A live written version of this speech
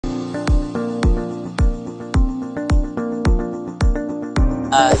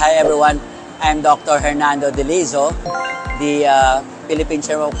Hi everyone, I'm Dr. Hernando Delizo, the Philippine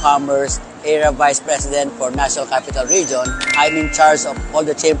Chamber of Commerce Area Vice President for National Capital Region. I'm in charge of all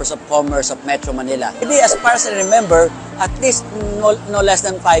the Chambers of Commerce of Metro Manila. Maybe as far as I remember, at least no less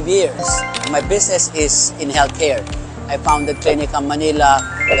than 5 years. My business is in healthcare. I founded Clinica Manila,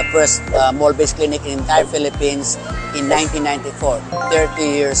 the first mall-based clinic in the entire Philippines in 1994, 30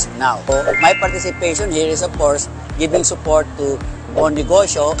 years now. So my participation here is, of course, giving support to Go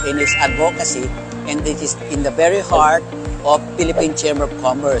Negosyo in its advocacy, and this is in the very heart of Philippine Chamber of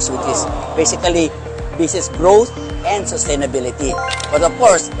Commerce, which is basically business growth and sustainability. But of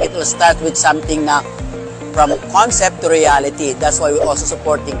course, it will start with something na from concept to reality. That's why we're also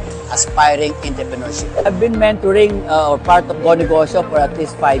supporting aspiring entrepreneurship. I've been mentoring or part of Go Negosyo for at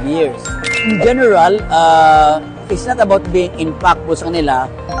least 5 years. In general, it's not about being impactful sa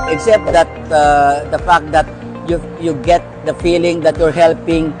kanila, except that the fact that you get the feeling that you're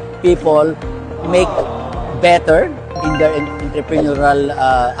helping people make better in their entrepreneurial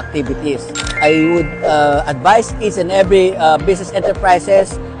activities. I would advise each and every business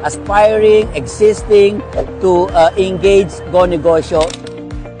enterprises aspiring, existing, to engage Go Negosyo